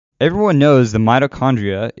Everyone knows the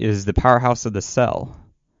mitochondria is the powerhouse of the cell,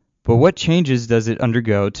 but what changes does it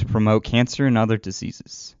undergo to promote cancer and other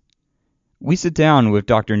diseases? We sit down with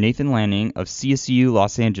Dr. Nathan Lanning of CSU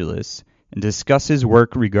Los Angeles and discuss his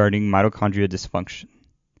work regarding mitochondria dysfunction.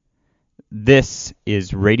 This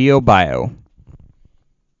is Radiobio.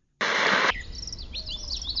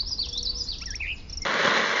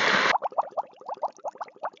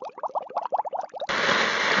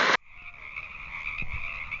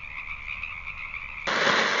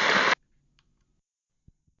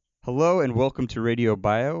 Hello and welcome to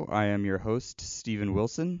Radiobio. I am your host, Stephen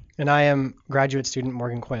Wilson. And I am graduate student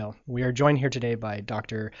Morgan Quayle. We are joined here today by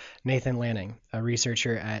Dr. Nathan Lanning, a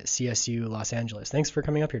researcher at CSU Los Angeles. Thanks for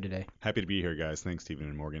coming up here today. Happy to be here, guys. Thanks, Stephen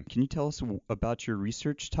and Morgan. Can you tell us about your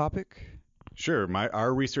research topic? Sure.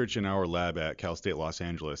 Our research in our lab at Cal State Los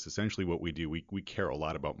Angeles, essentially what we do, we care a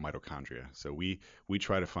lot about mitochondria. So we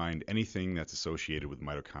try to find anything that's associated with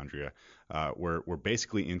mitochondria. We're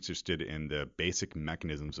basically interested in the basic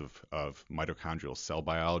mechanisms of mitochondrial cell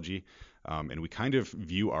biology. And we kind of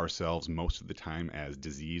view ourselves most of the time as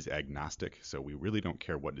disease agnostic. So we really don't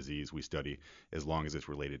care what disease we study as long as it's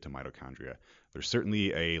related to mitochondria. There's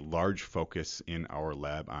certainly a large focus in our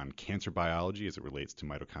lab on cancer biology as it relates to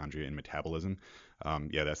mitochondria and metabolism.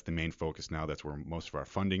 That's the main focus now. That's where most of our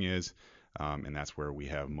funding is. And that's where we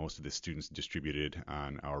have most of the students distributed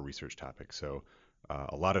on our research topic. So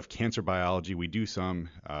a lot of cancer biology. We do some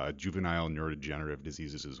juvenile neurodegenerative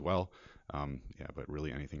diseases as well. But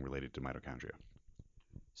really anything related to mitochondria.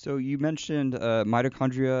 So you mentioned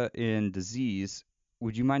mitochondria in disease.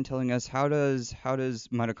 Would you mind telling us how does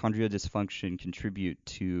mitochondria dysfunction contribute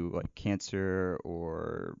to cancer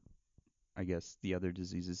or I guess the other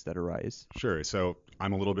diseases that arise? Sure. So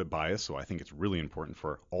I'm a little bit biased, so I think it's really important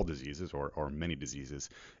for all diseases or many diseases.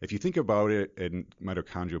 If you think about it in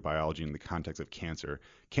mitochondrial biology in the context of cancer,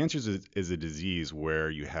 cancer is a disease where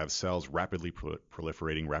you have cells rapidly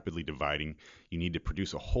proliferating, rapidly dividing. You need to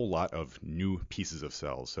produce a whole lot of new pieces of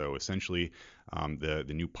cells. So essentially, the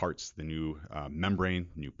new parts, the new membrane,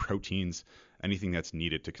 new proteins, anything that's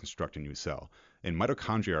needed to construct a new cell. And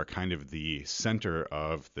mitochondria are kind of the center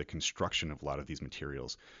of the construction of a lot of these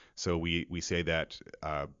materials. So we say that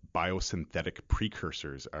biosynthetic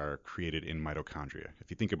precursors are created in mitochondria. If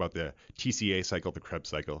you think about the TCA cycle, the Krebs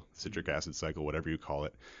cycle, citric acid cycle, whatever you call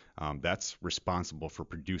it, that's responsible for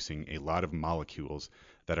producing a lot of molecules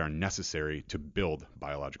that are necessary to build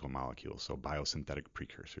biological molecules, so biosynthetic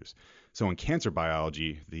precursors. So in cancer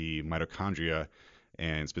biology, the mitochondria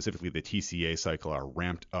and specifically the TCA cycle are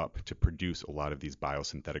ramped up to produce a lot of these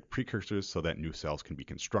biosynthetic precursors so that new cells can be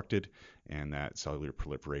constructed and that cellular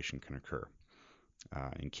proliferation can occur.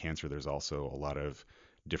 In cancer, there's also a lot of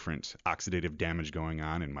different oxidative damage going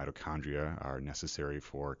on, and mitochondria are necessary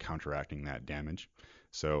for counteracting that damage.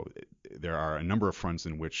 So there are a number of fronts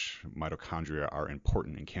in which mitochondria are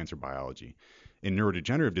important in cancer biology. In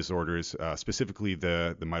neurodegenerative disorders, specifically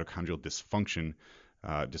the mitochondrial dysfunction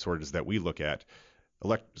disorders that we look at,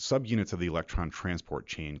 subunits of the electron transport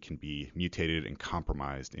chain can be mutated and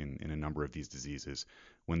compromised in a number of these diseases.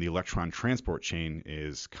 When the electron transport chain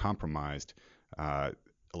is compromised,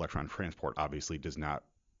 electron transport obviously does not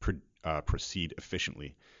proceed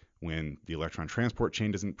efficiently. When the electron transport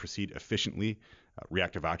chain doesn't proceed efficiently,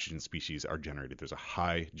 reactive oxygen species are generated. There's a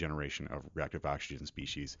high generation of reactive oxygen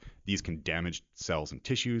species. These can damage cells and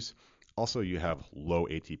tissues. Also, you have low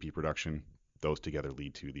ATP production. Those together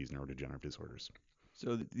lead to these neurodegenerative disorders.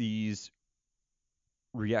 So these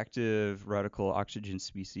reactive radical oxygen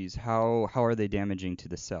species, how are they damaging to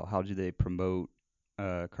the cell? How do they promote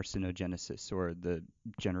carcinogenesis or the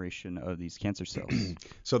generation of these cancer cells?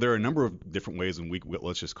 So there are a number of different ways, and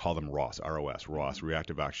let's just call them ROS,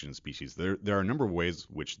 reactive oxygen species. There are a number of ways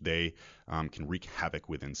which they can wreak havoc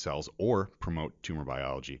within cells or promote tumor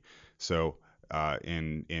biology. So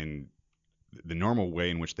in the normal way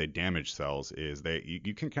in which they damage cells is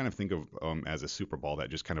you can kind of think of as a super ball that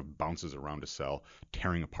just kind of bounces around a cell,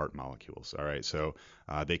 tearing apart molecules. All right, so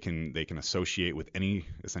they can associate with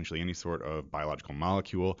essentially any sort of biological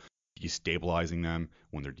molecule, destabilizing them.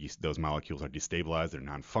 When those molecules are destabilized, they're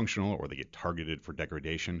non-functional or they get targeted for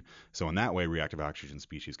degradation. So in that way, reactive oxygen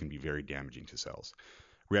species can be very damaging to cells.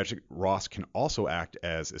 ROS can also act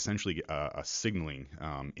as essentially a signaling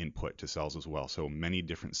input to cells as well. So many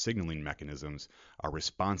different signaling mechanisms are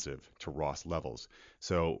responsive to ROS levels.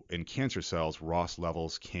 So in cancer cells, ROS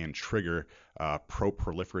levels can trigger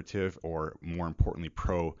pro-proliferative or, more importantly,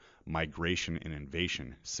 pro-migration and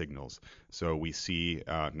invasion signals. So we see,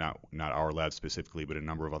 not our lab specifically, but a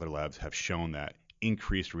number of other labs have shown that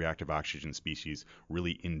increased reactive oxygen species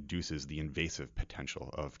really induces the invasive potential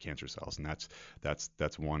of cancer cells, and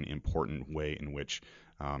that's one important way in which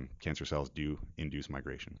cancer cells do induce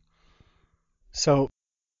migration. So,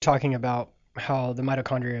 talking about how the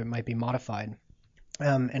mitochondria might be modified,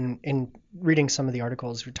 and in reading some of the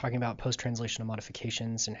articles, we're talking about post-translational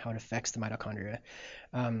modifications and how it affects the mitochondria.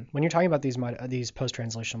 When you're talking about these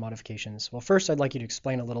post-translational modifications, well, first I'd like you to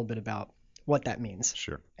explain a little bit about what that means.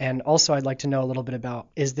 Sure. And also I'd like to know a little bit about,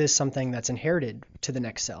 is this something that's inherited to the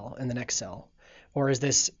next cell and the next cell, or is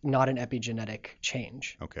this not an epigenetic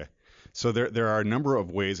change? Okay. So there are a number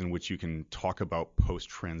of ways in which you can talk about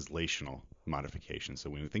post-translational modification. So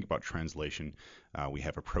when we think about translation, we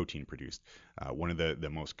have a protein produced. One of the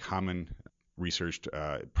most common researched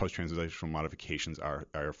post-translational modifications are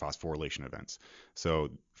phosphorylation events. So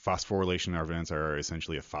phosphorylation events are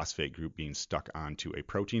essentially a phosphate group being stuck onto a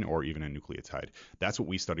protein or even a nucleotide. That's what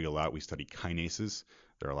we study a lot. We study kinases.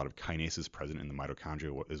 There are a lot of kinases present in the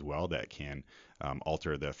mitochondria as well that can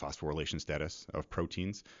alter the phosphorylation status of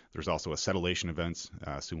proteins. There's also acetylation events,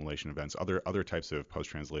 sumylation events, other types of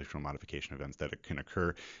post-translational modification events that can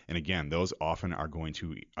occur. And again, those often are going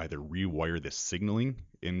to either rewire the signaling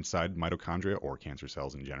inside mitochondria or cancer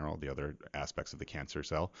cells in general, the other aspects of the cancer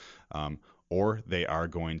cell, or they are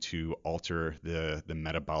going to alter the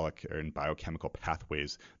metabolic and biochemical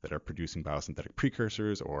pathways that are producing biosynthetic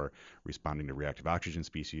precursors or responding to reactive oxygen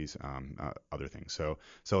species, other things.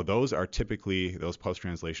 So those are typically, those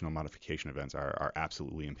post-translational modification events are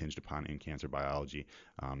absolutely impinged upon in cancer biology.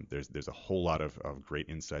 There's a whole lot of great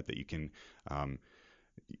insight that you can,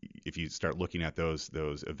 if you start looking at those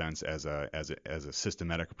events as a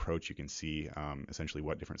systematic approach, you can see essentially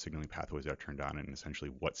what different signaling pathways are turned on and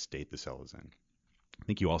essentially what state the cell is in. I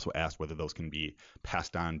think you also asked whether those can be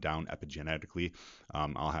passed on down epigenetically.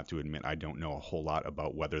 I'll have to admit I don't know a whole lot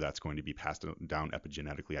about whether that's going to be passed down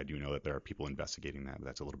epigenetically. I do know that there are people investigating that, but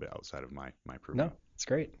that's a little bit outside of my purview. No, it's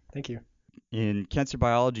great. Thank you. In cancer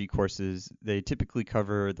biology courses, they typically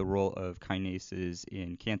cover the role of kinases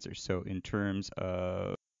in cancer. So in terms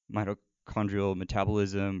of mitochondrial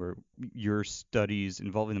metabolism or your studies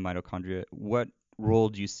involving the mitochondria, what role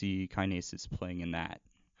do you see kinases playing in that?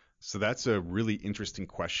 So that's a really interesting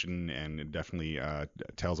question, and it definitely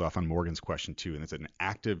tails off on Morgan's question too. And it's an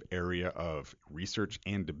active area of research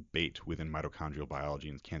and debate within mitochondrial biology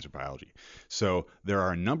and cancer biology. So there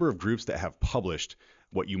are a number of groups that have published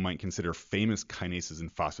what you might consider famous kinases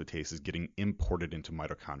and phosphatases getting imported into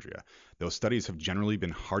mitochondria. Those studies have generally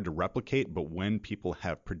been hard to replicate, but when people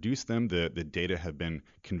have produced them, the data have been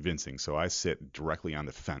convincing. So I sit directly on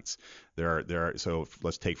the fence. So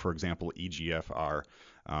let's take, for example, EGFR.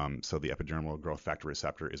 So the epidermal growth factor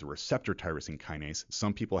receptor is a receptor tyrosine kinase.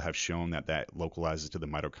 Some people have shown that localizes to the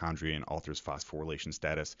mitochondria and alters phosphorylation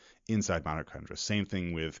status inside mitochondria. Same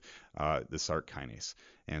thing with the SARC kinase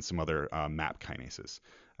and some other MAP kinases.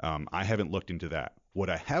 I haven't looked into that. What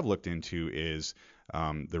I have looked into is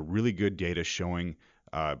the really good data showing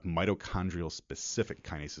mitochondrial specific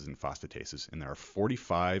kinases and phosphatases, and there are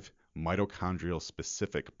 45 mitochondrial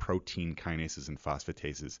specific protein kinases and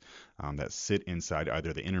phosphatases that sit inside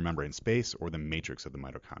either the inner membrane space or the matrix of the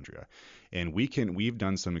mitochondria. And we've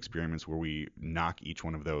done some experiments where we knock each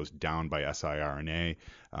one of those down by siRNA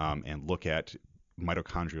and look at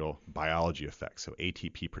mitochondrial biology effects, so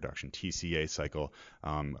ATP production, TCA cycle,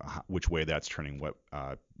 which way that's turning, what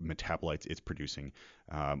metabolites it's producing,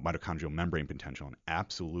 mitochondrial membrane potential. And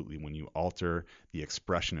absolutely, when you alter the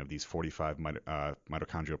expression of these 45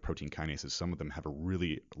 mitochondrial protein kinases, some of them have a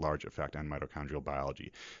really large effect on mitochondrial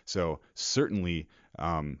biology. So certainly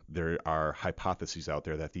there are hypotheses out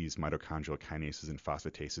there that these mitochondrial kinases and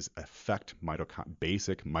phosphatases affect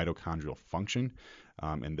basic mitochondrial function,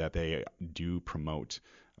 and that they do promote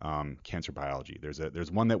cancer biology.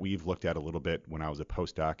 There's one that we've looked at a little bit when I was a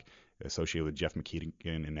postdoc associated with Jeff McKeegan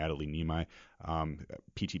and Natalie Nemai,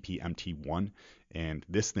 PTP-MT1, and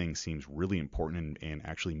this thing seems really important in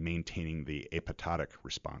actually maintaining the apoptotic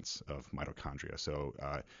response of mitochondria. So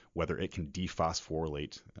whether it can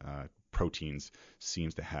dephosphorylate proteins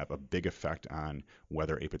seems to have a big effect on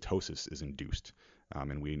whether apoptosis is induced.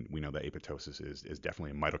 And we know that apoptosis is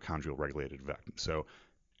definitely a mitochondrial regulated effect. So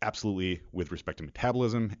absolutely, with respect to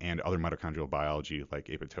metabolism and other mitochondrial biology like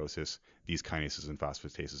apoptosis, these kinases and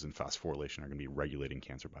phosphatases and phosphorylation are going to be regulating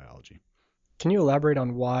cancer biology. Can you elaborate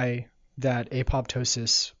on why that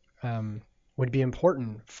apoptosis would be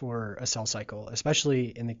important for a cell cycle, especially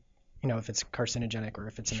in the, if it's carcinogenic or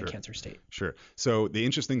if it's in a cancer state? Sure. So the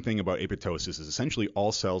interesting thing about apoptosis is essentially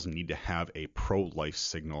all cells need to have a pro-life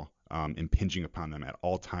signal impinging upon them at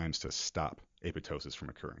all times to stop apoptosis from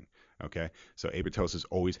occurring. Okay, so apoptosis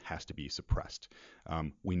always has to be suppressed.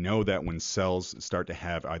 We know that when cells start to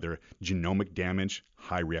have either genomic damage,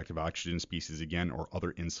 high reactive oxygen species again, or other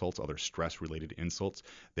insults, other stress-related insults,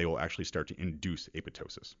 they will actually start to induce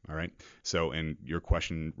apoptosis. All right. So, and your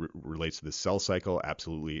question relates to the cell cycle.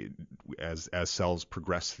 Absolutely. As cells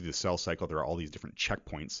progress through the cell cycle, there are all these different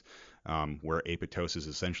checkpoints where apoptosis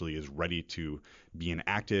essentially is ready to be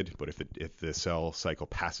enacted, but if the cell cycle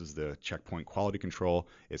passes the checkpoint quality control,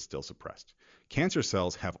 it's still suppressed. Cancer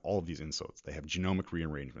cells have all of these insults. They have genomic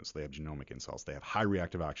rearrangements. They have genomic insults. They have high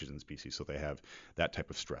reactive oxygen species, so they have that type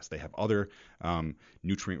of stress. They have other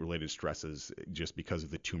nutrient-related stresses just because of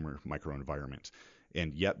the tumor microenvironment,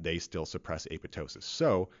 and yet they still suppress apoptosis.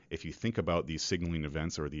 So if you think about these signaling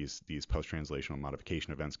events or these post-translational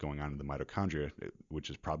modification events going on in the mitochondria, which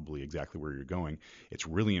is probably exactly where you're going, it's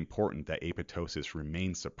really important that apoptosis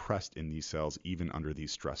remains suppressed in these cells even under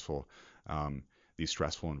these stressful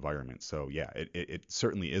environments. So yeah, it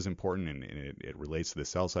certainly is important, and it relates to the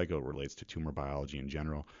cell cycle, it relates to tumor biology in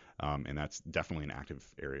general, and that's definitely an active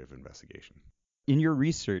area of investigation. In your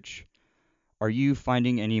research, are you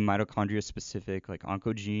finding any mitochondria-specific, like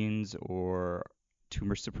oncogenes or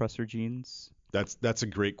tumor suppressor genes? That's a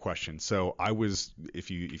great question. So I was,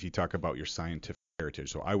 if you talk about your scientific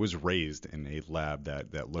heritage, so I was raised in a lab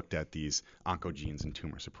that looked at these oncogenes and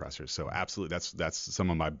tumor suppressors. So absolutely, that's some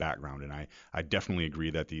of my background, and I definitely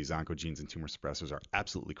agree that these oncogenes and tumor suppressors are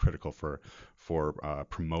absolutely critical for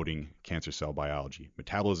promoting cancer cell biology.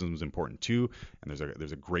 Metabolism is important too, and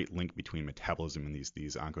there's a great link between metabolism and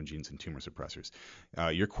these oncogenes and tumor suppressors.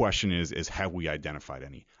 Your question is have we identified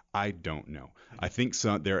any? I don't know. I think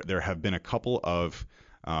so. There have been a couple of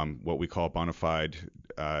what we call bona fide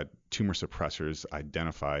tumor suppressors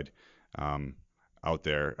identified out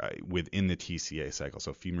there within the TCA cycle.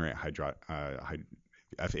 So fumarate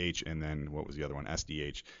FH, and then what was the other one?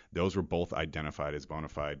 SDH. Those were both identified as bona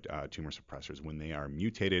fide tumor suppressors. When they are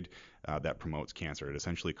mutated, that promotes cancer. It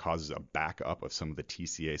essentially causes a backup of some of the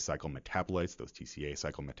TCA cycle metabolites. Those TCA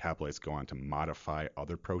cycle metabolites go on to modify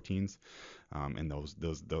other proteins, and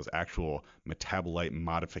those actual metabolite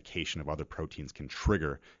modification of other proteins can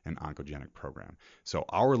trigger an oncogenic program. So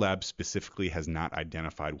our lab specifically has not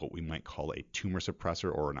identified what we might call a tumor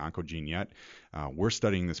suppressor or an oncogene yet. We're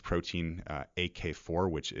studying this protein AK4,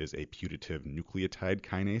 which is a putative nucleotide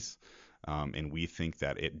kinase. And we think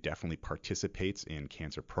that it definitely participates in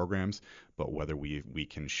cancer programs, but whether we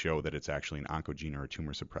can show that it's actually an oncogene or a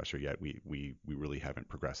tumor suppressor yet, we really haven't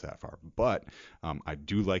progressed that far. But I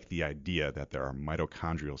do like the idea that there are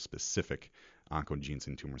mitochondrial specific oncogenes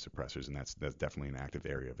and tumor suppressors, and that's definitely an active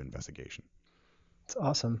area of investigation. That's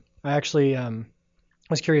awesome. I actually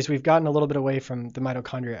was curious. We've gotten a little bit away from the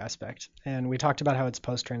mitochondria aspect, and we talked about how it's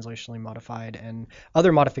post-translationally modified and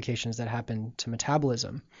other modifications that happen to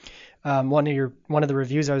metabolism. One of the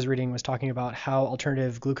reviews I was reading was talking about how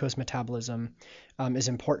alternative glucose metabolism is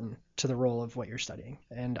important to the role of what you're studying,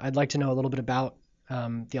 and I'd like to know a little bit about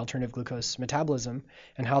the alternative glucose metabolism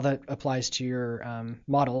and how that applies to your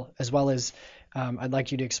model, as well as I'd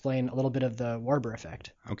like you to explain a little bit of the Warburg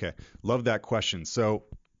effect. Okay, love that question. So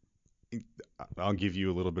I'll give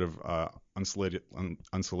you a little bit of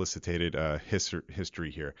unsolicited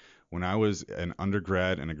history here. When I was an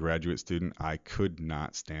undergrad and a graduate student, I could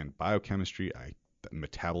not stand biochemistry.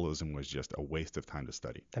 Metabolism was just a waste of time to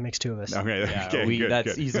study. That makes two of us. Okay, Yeah, good,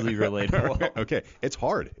 that's good. easily relatable. Okay, it's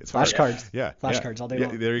hard. It's Flashcards. Yeah, Flashcards all day Yeah,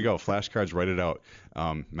 long. there you go. Flashcards, write it out,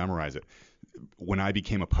 memorize it. When I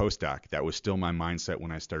became a postdoc, that was still my mindset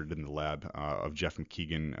when I started in the lab of Jeff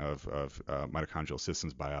McKeegan of mitochondrial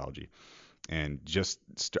systems biology. And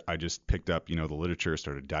I just picked up, the literature,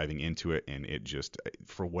 started diving into it, and it just,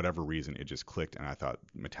 for whatever reason, it just clicked. And I thought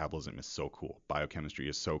metabolism is so cool. Biochemistry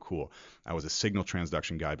is so cool. I was a signal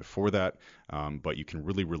transduction guy before that, but you can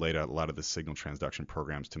really relate a lot of the signal transduction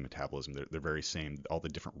programs to metabolism. They're very same. All the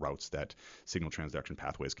different routes that signal transduction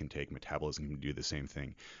pathways can take, metabolism can do the same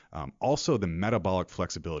thing. Also, the metabolic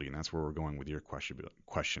flexibility, and that's where we're going with your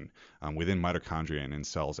question. Within mitochondria and in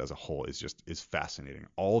cells as a whole is fascinating.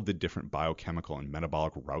 All of the different biochemical and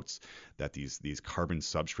metabolic routes that these carbon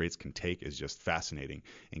substrates can take is just fascinating.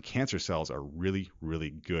 And cancer cells are really, really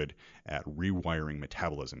good at rewiring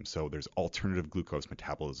metabolism. So there's alternative glucose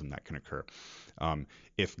metabolism that can occur.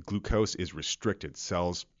 If glucose is restricted,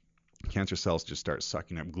 cancer cells just start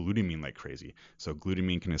sucking up glutamine like crazy. So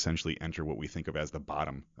glutamine can essentially enter what we think of as the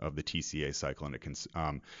bottom of the TCA cycle, and it can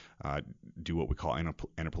do what we call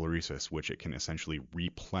anapleresis, which it can essentially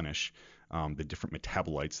replenish the different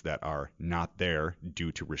metabolites that are not there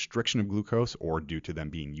due to restriction of glucose or due to them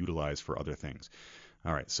being utilized for other things.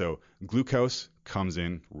 All right, so glucose comes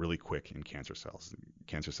in really quick in cancer cells.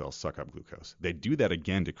 Cancer cells suck up glucose. They do that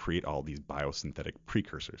again to create all these biosynthetic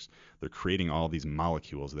precursors. They're creating all these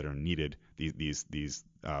molecules that are needed, these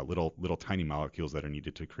little tiny molecules that are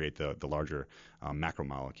needed to create the larger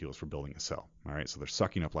macromolecules for building a cell. All right, so they're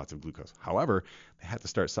sucking up lots of glucose. However, they have to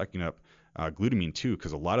start sucking up glutamine too,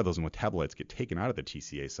 because a lot of those metabolites get taken out of the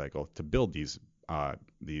TCA cycle to build these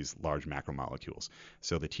large macromolecules.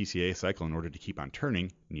 So the TCA cycle, in order to keep on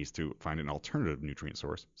turning, needs to find an alternative nutrient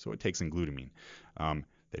source. So it takes in glutamine.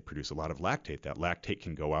 They produce a lot of lactate. That lactate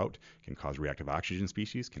can go out, can cause reactive oxygen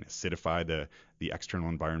species, can acidify the external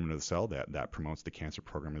environment of the cell. That promotes the cancer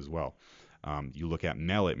program as well. You look at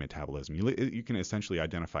malate metabolism. You can essentially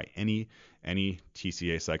identify any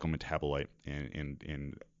TCA cycle metabolite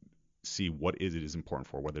and see what it is important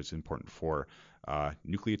for, whether it's important for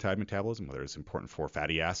nucleotide metabolism, whether it's important for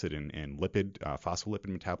fatty acid and lipid, phospholipid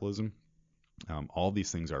metabolism. All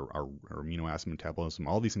these things are amino acid metabolism.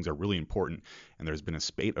 All these things are really important, and there's been a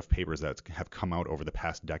spate of papers that have come out over the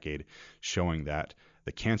past decade showing that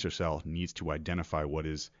the cancer cell needs to identify what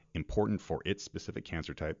is important for its specific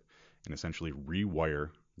cancer type and essentially rewire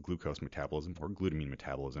glucose metabolism or glutamine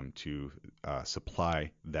metabolism to supply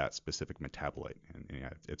that specific metabolite. And yeah,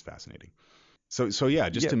 it's fascinating. So yeah,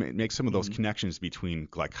 just to make some of those connections between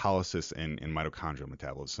glycolysis and mitochondrial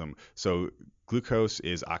metabolism. So glucose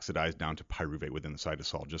is oxidized down to pyruvate within the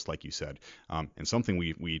cytosol, just like you said. And something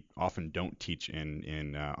we often don't teach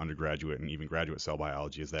in undergraduate and even graduate cell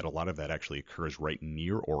biology is that a lot of that actually occurs right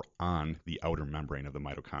near or on the outer membrane of the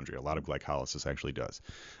mitochondria. A lot of glycolysis actually does.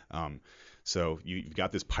 So you've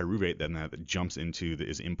got this pyruvate then that jumps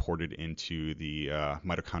is imported into the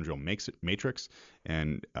mitochondrial matrix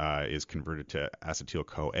and is converted to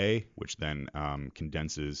acetyl-CoA, which then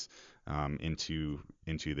condenses into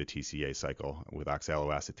the TCA cycle with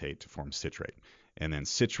oxaloacetate to form citrate. And then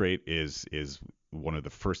citrate is one of the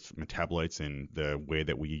first metabolites in the way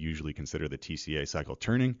that we usually consider the TCA cycle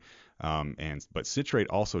turning. But citrate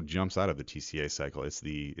also jumps out of the TCA cycle. It's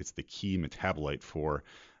the key metabolite for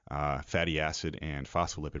fatty acid and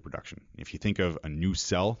phospholipid production. If you think of a new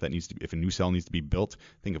cell if a new cell needs to be built,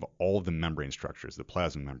 think of all of the membrane structures: the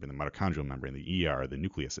plasma membrane, the mitochondrial membrane, the ER, the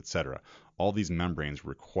nucleus, etc. All these membranes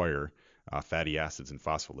require fatty acids and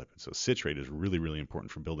phospholipids. So citrate is really, really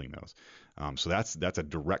important for building those. So that's a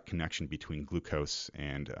direct connection between glucose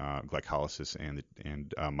and glycolysis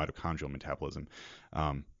and mitochondrial metabolism.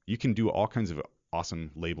 You can do all kinds of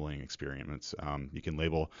awesome labeling experiments. You can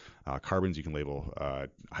label carbons, you can label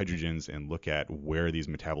hydrogens, and look at where these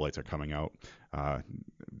metabolites are coming out.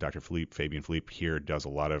 Dr. Fabian Philippe here does a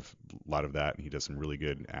lot of that, and he does some really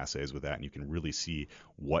good assays with that, and you can really see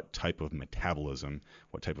what type of metabolism,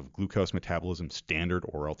 what type of glucose metabolism, standard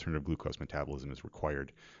or alternative glucose metabolism is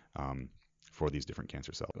required for these different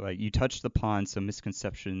cancer cells. You touched upon some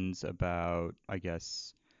misconceptions about, I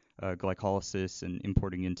guess, glycolysis and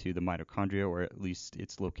importing into the mitochondria, or at least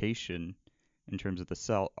its location in terms of the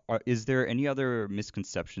cell. Is there any other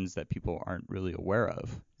misconceptions that people aren't really aware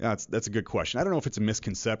of? Yeah, that's a good question. I don't know if it's a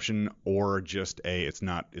misconception or just it's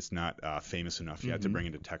not famous enough yet to bring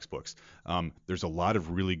into textbooks. There's a lot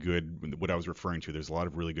of really good, what I was referring to, there's a lot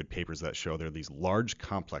of really good papers that show there are these large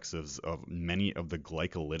complexes of many of the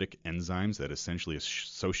glycolytic enzymes that essentially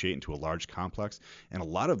associate into a large complex, and a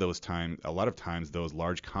lot of times those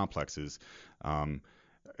large complexes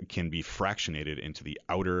can be fractionated into the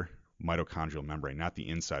outer mitochondrial membrane, not the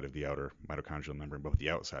inside of the outer mitochondrial membrane, but the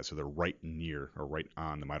outside. So they're right near or right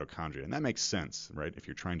on the mitochondria. And that makes sense, right? If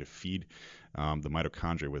you're trying to feed the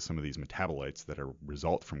mitochondria with some of these metabolites that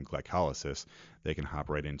result from glycolysis, they can hop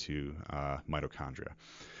right into mitochondria.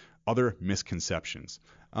 Other misconceptions.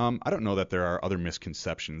 I don't know that there are other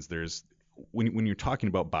misconceptions. There's when you're talking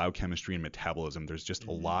about biochemistry and metabolism, there's just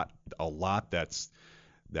a lot that's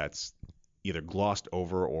either glossed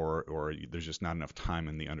over or there's just not enough time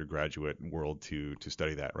in the undergraduate world to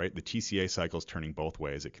study that, right? The TCA cycle is turning both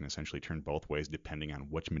ways. It can essentially turn both ways depending on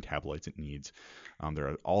which metabolites it needs. There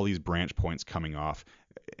are all these branch points coming off.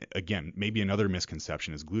 Again, maybe another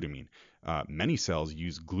misconception is glutamine. Many cells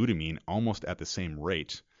use glutamine almost at the same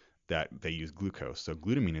rate that they use glucose. So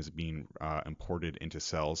glutamine is being imported into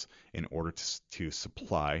cells in order to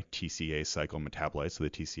supply TCA cycle metabolites so the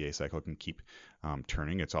TCA cycle can keep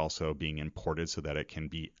turning. It's also being imported so that it can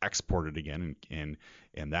be exported again and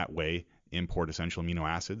that way import essential amino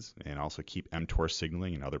acids and also keep mTOR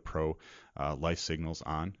signaling and other pro-life signals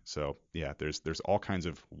on. So yeah, there's all kinds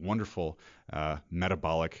of wonderful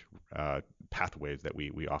metabolic pathways that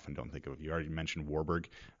we often don't think of. You already mentioned Warburg.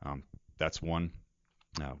 That's one.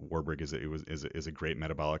 Warburg is a great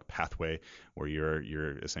metabolic pathway where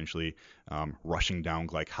you're essentially rushing down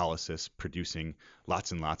glycolysis, producing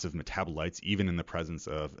lots and lots of metabolites, even in the presence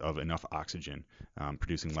of enough oxygen,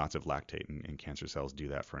 producing lots of lactate, and cancer cells do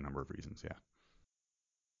that for a number of reasons.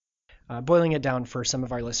 Yeah. Boiling it down for some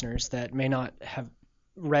of our listeners that may not have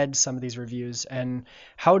read some of these reviews, and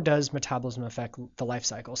how does metabolism affect the life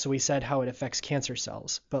cycle? So we said how it affects cancer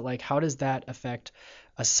cells, but like how does that affect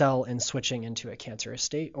a cell in switching into a cancerous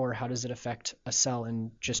state, or how does it affect a cell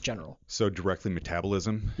in just general? So directly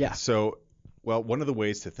metabolism. Yeah. So, well, one of the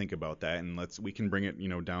ways to think about that, and we can bring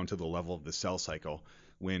it down to the level of the cell cycle.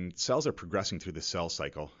 When cells are progressing through the cell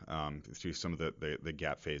cycle, through some of the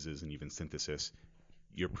gap phases and even synthesis,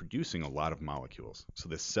 you're producing a lot of molecules. So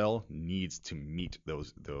the cell needs to meet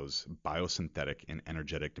those biosynthetic and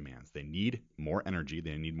energetic demands. They need more energy.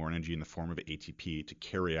 They need more energy in the form of ATP to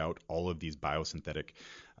carry out all of these biosynthetic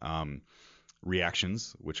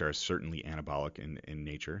reactions, which are certainly anabolic in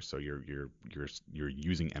nature. So you're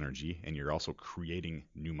using energy, and you're also creating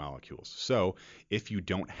new molecules. So if you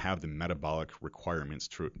don't have the metabolic requirements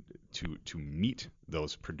to meet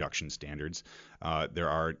those production standards, there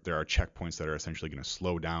are checkpoints that are essentially going to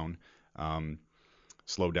slow down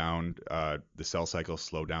the cell cycle,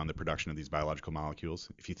 slow down the production of these biological molecules.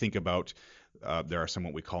 If you think about, there are some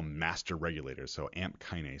what we call master regulators. So AMP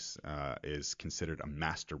kinase is considered a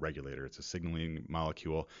master regulator. It's a signaling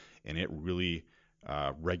molecule, and it really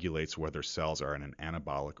regulates whether cells are in an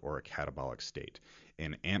anabolic or a catabolic state.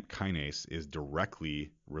 And AMP kinase is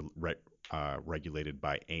directly regulated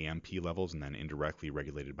by AMP levels, and then indirectly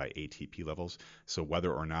regulated by ATP levels. So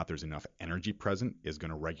whether or not there's enough energy present is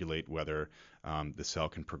going to regulate whether the cell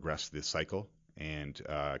can progress this cycle and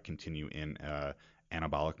continue in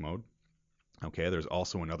anabolic mode. Okay, there's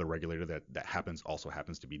also another regulator that happens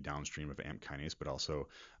to be downstream of AMP kinase, but also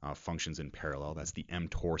functions in parallel. That's the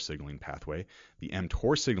mTOR signaling pathway. The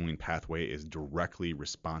mTOR signaling pathway is directly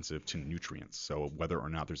responsive to nutrients. So whether or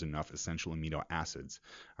not there's enough essential amino acids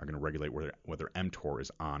are going to regulate whether mTOR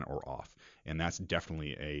is on or off. And that's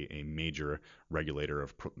definitely a major regulator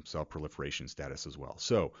of cell proliferation status as well.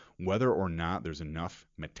 So whether or not there's enough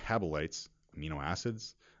metabolites, amino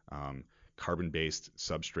acids, carbon-based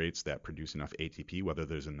substrates that produce enough ATP, whether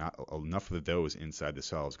there's enough of those inside the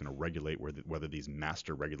cell is going to regulate whether these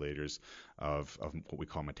master regulators of what we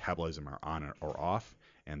call metabolism are on or off,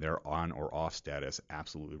 and their on or off status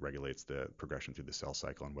absolutely regulates the progression through the cell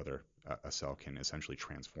cycle and whether a cell can essentially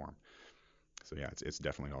transform. So yeah, it's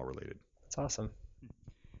definitely all related. That's awesome.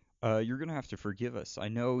 You're going to have to forgive us. I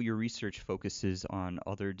know your research focuses on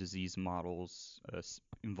other disease models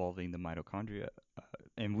involving the mitochondria,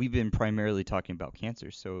 and we've been primarily talking about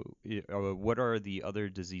cancer. So what are the other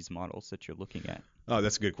disease models that you're looking at? Oh,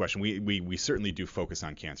 that's a good question. We certainly do focus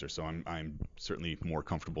on cancer, so I'm certainly more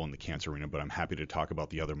comfortable in the cancer arena, but I'm happy to talk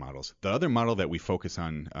about the other models. The other model that we focus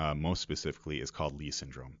on most specifically is called Leigh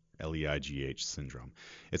syndrome, Leigh syndrome.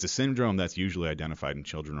 It's a syndrome that's usually identified in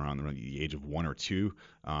children around the age of 1 or 2.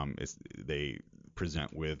 They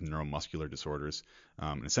present with neuromuscular disorders.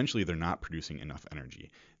 And essentially, they're not producing enough energy.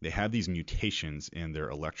 They have these mutations in their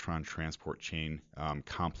electron transport chain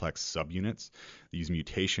complex subunits. These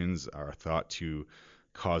mutations are thought to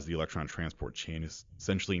cause the electron transport chain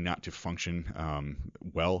essentially not to function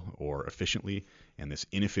well or efficiently. And this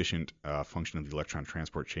inefficient function of the electron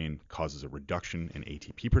transport chain causes a reduction in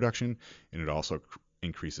ATP production, and it also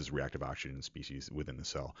increases reactive oxygen species within the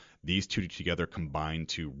cell. These two together combine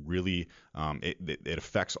to really, it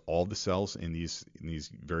affects all the cells in these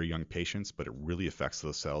very young patients, but it really affects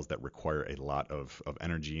those cells that require a lot of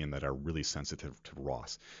energy and that are really sensitive to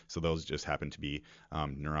ROS. So those just happen to be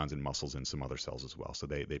neurons and muscles and some other cells as well. So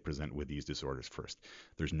they present with these disorders first.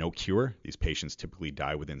 There's no cure. These patients typically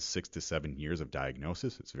die within 6 to 7 years of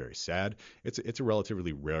diagnosis. It's very sad. It's a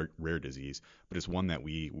relatively rare disease, but it's one that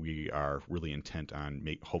we are really intent on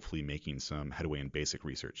hopefully making some headway in basic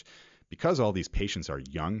research. Because all these patients are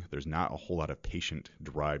young, there's not a whole lot of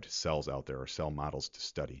patient-derived cells out there or cell models to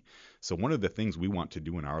study. So one of the things we want to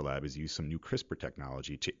do in our lab is use some new CRISPR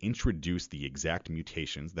technology to introduce the exact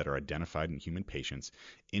mutations that are identified in human patients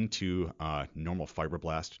into normal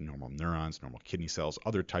fibroblasts, normal neurons, normal kidney cells,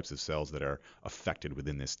 other types of cells that are affected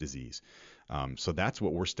within this disease. So that's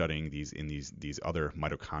what we're studying these other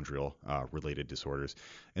mitochondrial related disorders.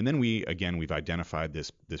 And then we've identified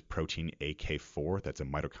this protein AK4 that's a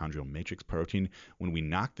mitochondrial matrix protein. When we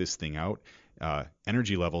knock this thing out,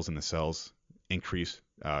 energy levels in the cells increase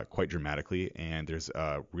quite dramatically, and there's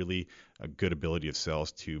really a good ability of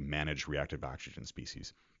cells to manage reactive oxygen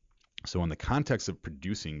species. So in the context of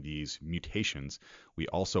producing these mutations, we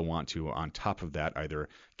also want to, on top of that, either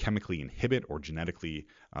chemically inhibit or genetically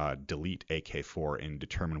delete AK4 and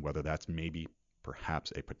determine whether that's maybe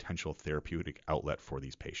perhaps a potential therapeutic outlet for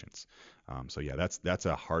these patients. So yeah, that's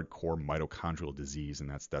a hardcore mitochondrial disease, and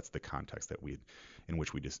that's the context in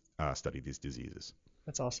which we study these diseases.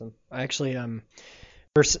 That's awesome. I actually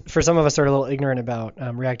for some of us that are a little ignorant about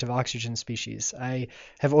reactive oxygen species, I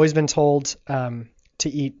have always been told to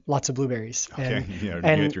eat lots of blueberries. Okay, And, yeah, you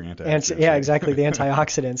and, get your antioxidants. and yeah, right? exactly, the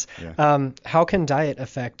antioxidants. Yeah. How can diet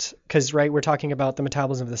affect, because right, we're talking about the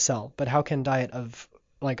metabolism of the cell, but how can diet of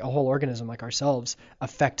like a whole organism like ourselves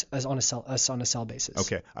affect us on a cell basis?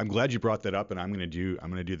 Okay, I'm glad you brought that up, and I'm going to do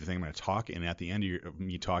the thing. I'm going to talk, and at the end of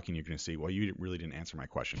me talking, you're going to say, well, you really didn't answer my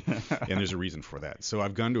question, and there's a reason for that. So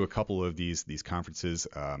I've gone to a couple of these conferences,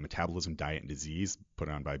 Metabolism, Diet, and Disease, put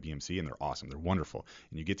on by BMC, and they're awesome. They're wonderful,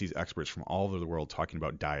 and you get these experts from all over the world talking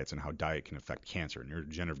about diets and how diet can affect cancer,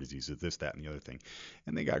 neurodegenerative diseases, this, that, and the other thing,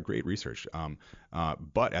 and they got great research.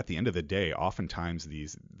 But at the end of the day, oftentimes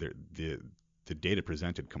the data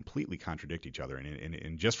presented completely contradict each other.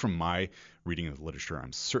 And just from my reading of the literature,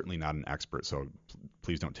 I'm certainly not an expert, so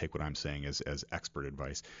please don't take what I'm saying as expert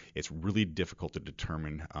advice. It's really difficult to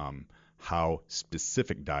determine how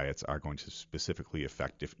specific diets are going to specifically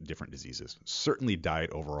affect different diseases. Certainly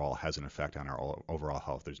diet overall has an effect on our overall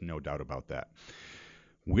health. There's no doubt about that.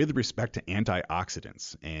 With respect to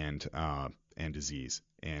antioxidants and disease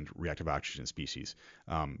and reactive oxygen species,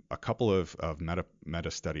 a couple of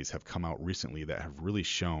meta studies have come out recently that have really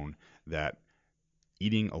shown that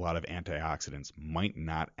eating a lot of antioxidants might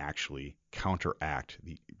not actually counteract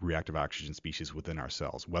the reactive oxygen species within our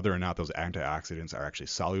cells. Whether or not those antioxidants are actually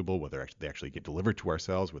soluble, whether they actually get delivered to our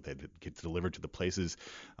cells, whether they get delivered to the places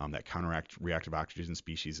that counteract reactive oxygen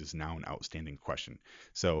species is now an outstanding question.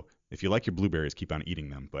 So if you like your blueberries, keep on eating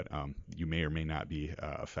them, but you may or may not be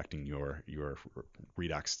affecting your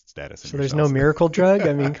redox status. So there's no miracle drug?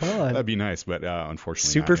 I mean, come on. That'd be nice, but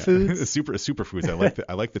unfortunately Superfoods? Superfoods.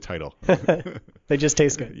 I like the title. They just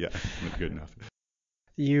taste good. Yeah, good enough.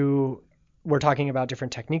 You were talking about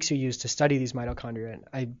different techniques you use to study these mitochondria.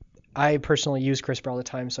 And I personally use CRISPR all the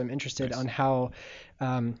time, so I'm interested on how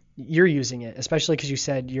you're using it, especially because you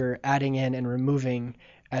said you're adding in and removing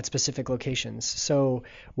at specific locations. So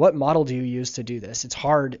what model do you use to do this? It's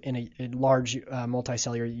hard in a large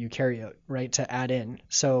multicellular eukaryote, right, to add in.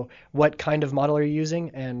 So what kind of model are you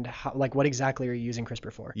using, and how, like what exactly are you using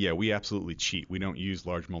CRISPR for? Yeah, we absolutely cheat. We don't use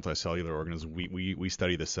large multicellular organisms. We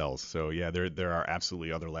study the cells. So yeah, there are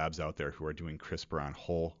absolutely other labs out there who are doing CRISPR on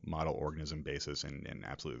whole model organism basis, and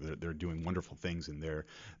absolutely they're doing wonderful things, and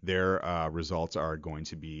their results are going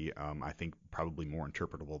to be, I think, probably more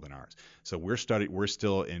interpretable than ours. So we're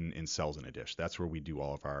still in cells in a dish. That's where we do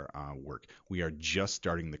all of our work. We are just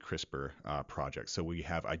starting the CRISPR project. So we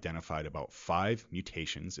have identified about 5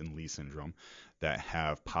 mutations in Lee syndrome that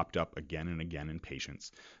have popped up again and again in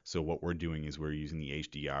patients. So what we're doing is we're using the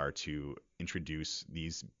HDR to introduce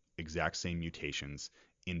these exact same mutations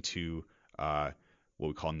into what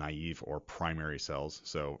we call naive or primary cells.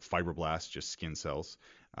 So fibroblasts, just skin cells.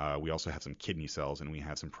 We also have some kidney cells, and we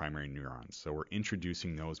have some primary neurons. So we're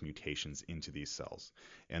introducing those mutations into these cells.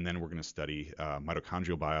 And then we're going to study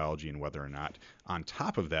mitochondrial biology and whether or not, on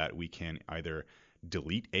top of that, we can either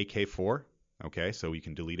delete AK4. Okay, so we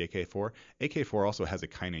can delete AK4. AK4 also has a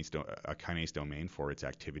kinase domain for its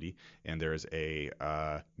activity, and there's a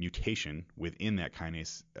mutation within that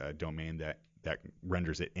kinase domain that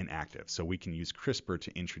renders it inactive. So we can use CRISPR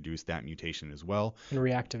to introduce that mutation as well and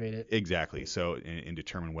reactivate it. Exactly. So and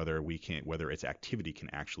determine whether its activity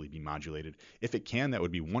can actually be modulated. If it can, that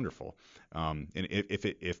would be wonderful. And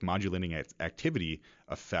if modulating its activity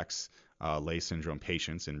affects Leigh syndrome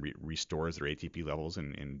patients and restores their ATP levels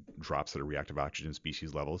and drops their reactive oxygen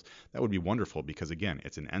species levels, that would be wonderful because, again,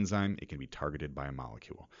 it's an enzyme. It can be targeted by a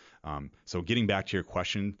molecule. So getting back to your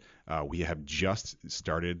question, we have just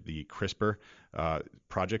started the CRISPR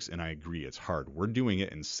projects, and I agree, it's hard. We're doing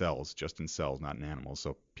it in cells, just in cells, not in animals.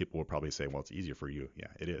 So people will probably say, well, it's easier for you. Yeah,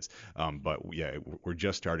 it is. But yeah, we're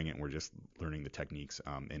just starting it, and we're just learning the techniques,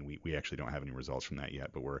 and we actually don't have any results from that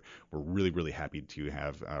yet. But we're really, really happy to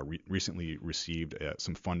have recently received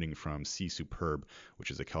some funding from C Superb,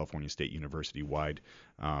 which is a California State University-wide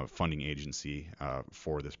funding agency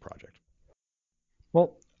for this project.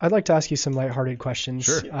 Well, I'd like to ask you some lighthearted questions.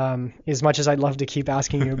 Sure. As much as I'd love to keep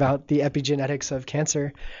asking you about the epigenetics of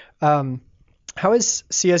cancer, how is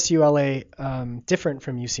CSULA different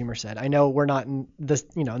from UC Merced? I know we're not in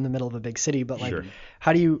the middle of a big city, but like, Sure.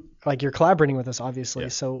 how do like you're collaborating with us, obviously. Yeah.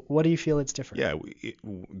 So what do you feel it's different? Yeah,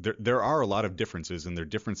 there are a lot of differences, and they're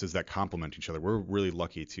differences that complement each other. We're really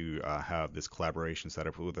lucky to have this collaboration set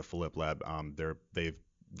up with the Philipp Lab.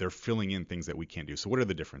 They're filling in things that we can't do. So what are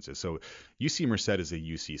the differences? So UC Merced is a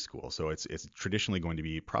UC school, so it's traditionally going to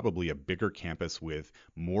be probably a bigger campus with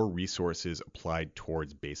more resources applied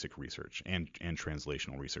towards basic research and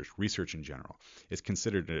translational research in general. It's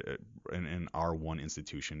considered an R1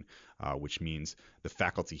 institution, which means the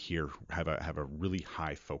faculty here have a really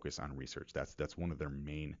high focus on research. That's one of their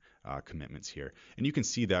main commitments here, and you can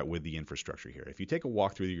see that with the infrastructure here. If you take a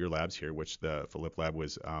walk through your labs here, which the Philipp Lab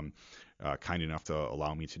was kind enough to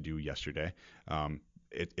allow me to do yesterday.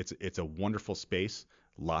 It's a wonderful space,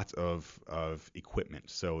 lots of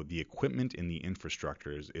equipment. So the equipment in the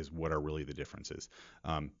infrastructure is what are really the differences.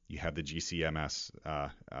 You have the GCMS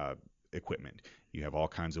equipment. You have all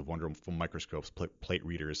kinds of wonderful microscopes, plate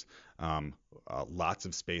readers, lots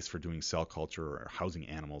of space for doing cell culture or housing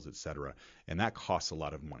animals, etc. And that costs a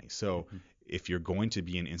lot of money. So if you're going to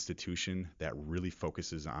be an institution that really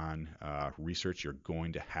focuses on research, you're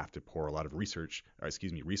going to have to pour a lot of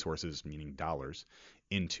resources, meaning dollars,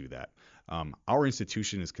 into that. Our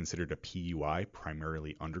institution is considered a PUI,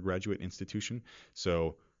 primarily undergraduate institution.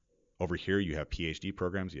 So over here, you have Ph.D.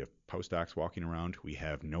 programs, you have postdocs walking around. We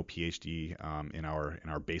have no Ph.D. in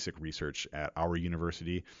our basic research at our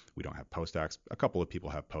university. We don't have postdocs. A couple of people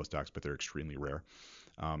have postdocs, but they're extremely rare.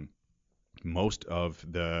 Most of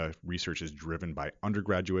the research is driven by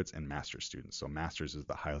undergraduates and master's students. So master's is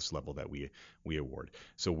the highest level that we award.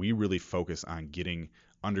 So we really focus on getting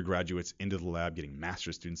undergraduates into the lab, getting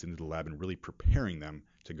master's students into the lab, and really preparing them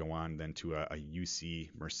to go on then to a UC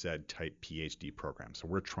Merced type PhD program. So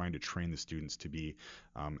we're trying to train the students to be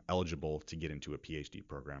eligible to get into a PhD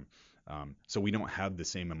program. So we don't have the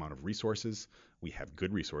same amount of resources. We have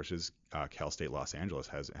good resources. Cal State Los Angeles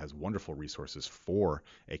has wonderful resources for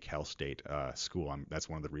a Cal State school. That's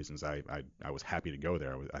one of the reasons I was happy to go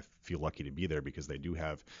there. I feel lucky to be there because they do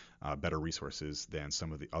have better resources than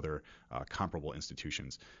some of the other comparable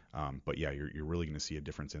institutions. But yeah, you're really going to see a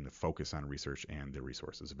difference in the focus on research and the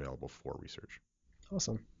resources available for research.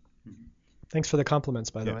 Awesome. Thanks for the compliments,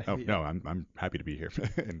 by the way. Oh no, I'm happy to be here.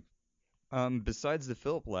 Besides the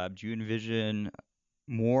Philipp Lab, do you envision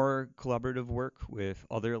more collaborative work with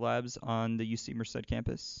other labs on the UC Merced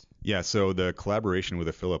campus? Yeah, so the collaboration with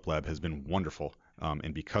the Philipp Lab has been wonderful.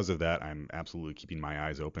 And because of that, I'm absolutely keeping my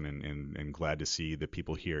eyes open and glad to see the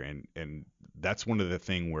people here. And that's one of the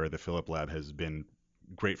things where the Philipp Lab has been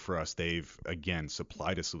great for us. They've, again,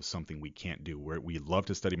 supplied us with something we can't do. We love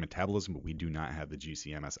to study metabolism, but we do not have the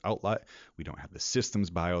GCMS outlet. We don't have the systems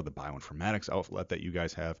bio, the bioinformatics outlet that you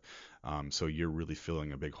guys have. So you're really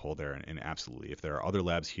filling a big hole there. And absolutely, if there are other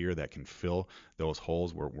labs here that can fill those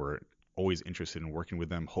holes, we're always interested in working with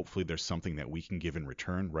them. Hopefully there's something that we can give in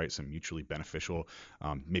return, right? Some mutually beneficial,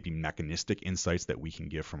 maybe mechanistic insights that we can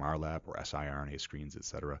give from our lab, or siRNA screens, et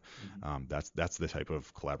cetera. That's the type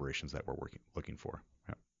of collaborations that we're looking for.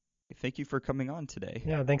 Yeah. Thank you for coming on today.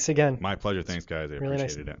 Yeah, thanks again. My pleasure. Thanks, guys. I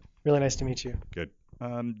appreciated it. Really nice to meet you. Good.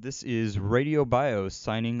 This is Radiobio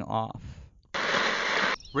signing off.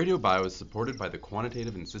 Radiobio is supported by the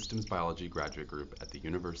Quantitative and Systems Biology Graduate Group at the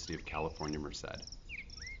University of California, Merced.